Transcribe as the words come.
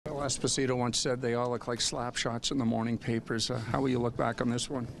Esposito once said they all look like slap shots in the morning papers. How will you look back on this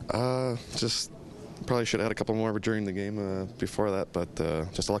one? Just probably should have had a couple more during the game before that, but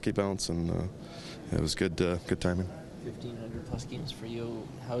just a lucky bounce, and it was good timing. 1,500 plus games for you.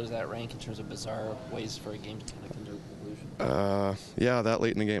 How does that rank in terms of bizarre ways for a game to kind of come to a conclusion? Yeah, that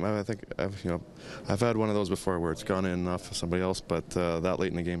late in the game, I think I've had one of those before where it's gone in off of somebody else, but that late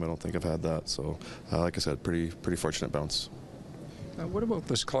in the game, I don't think I've had that. So, like I said, pretty fortunate bounce. What about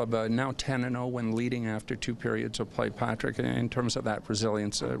this club now 10-0 when leading after 2 periods of play, Patrick? In terms of that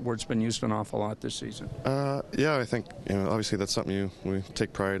resilience, word's been used an awful lot this season. Yeah, I think obviously that's something we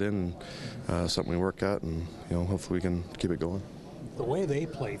take pride in, and something we work at, and hopefully we can keep it going. The way they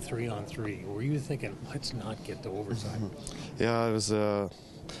play 3-on-3, were you thinking, let's not get to overtime? Yeah, I was a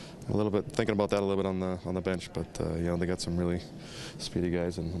little bit thinking about that a little bit on the bench, but they got some really speedy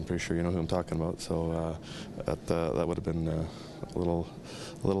guys, and I'm pretty sure you know who I'm talking about. So that would have been a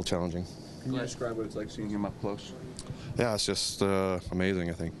little challenging. Can you describe what it's like seeing him up close? Yeah, it's just amazing.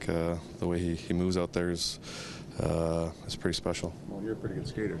 I think the way he moves out there is pretty special. Well, you're a pretty good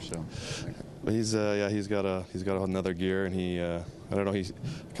skater, so. But he's got another gear, and he I don't know, he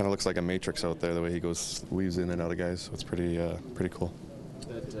kind of looks like a matrix out there the way he weaves in and out of guys. So it's pretty cool.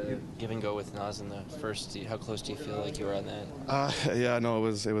 That give and go with Nas in the first, how close do you feel like you were on that? Yeah, no, it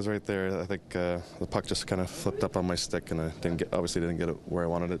was right there. I think the puck just kind of flipped up on my stick, and I obviously didn't get it where I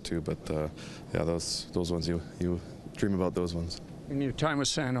wanted it to. But yeah, those ones you dream about those ones. In your time with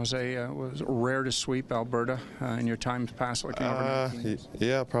San Jose, was it rare to sweep Alberta in your time past looking over 19 years?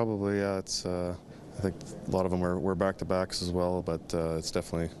 Yeah, probably. Yeah, it's. I think a lot of them were back-to-backs as well, but it's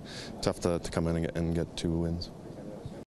definitely tough to come in and get 2 wins.